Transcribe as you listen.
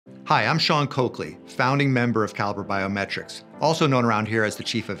Hi, I'm Sean Coakley, founding member of Calibrebiometrics, also known around here as the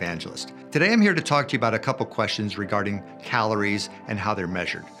Chief Evangelist. Today I'm here to talk to you about a couple questions regarding calories and how they're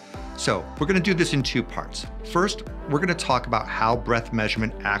measured. So we're going to do this in two parts. First, we're going to talk about how breath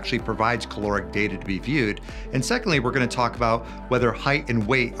measurement actually provides caloric data to be viewed. And secondly, we're going to talk about whether height and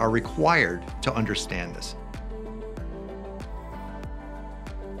weight are required to understand this.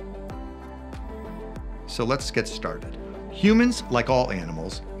 So let's get started. Humans, like all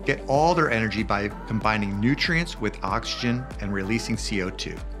animals, get all their energy by combining nutrients with oxygen and releasing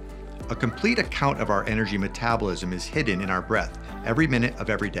CO2. A complete account of our energy metabolism is hidden in our breath every minute of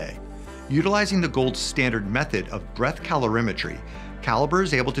every day. Utilizing the gold standard method of breath calorimetry, Calibre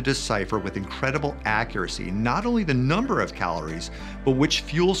is able to decipher with incredible accuracy not only the number of calories, but which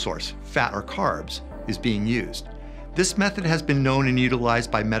fuel source, fat or carbs, is being used. This method has been known and utilized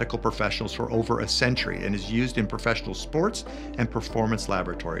by medical professionals for over a century and is used in professional sports and performance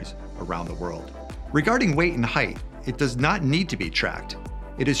laboratories around the world. Regarding weight and height, it does not need to be tracked.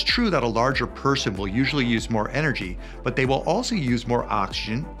 It is true that a larger person will usually use more energy, but they will also use more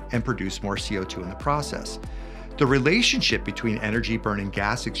oxygen and produce more CO2 in the process. The relationship between energy burn and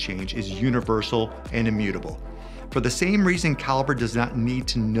gas exchange is universal and immutable. For the same reason, Calibre does not need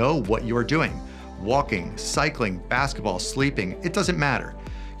to know what you are doing. Walking, cycling, basketball, sleeping, it doesn't matter.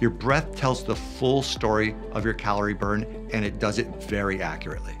 Your breath tells the full story of your calorie burn, and it does it very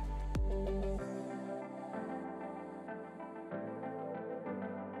accurately.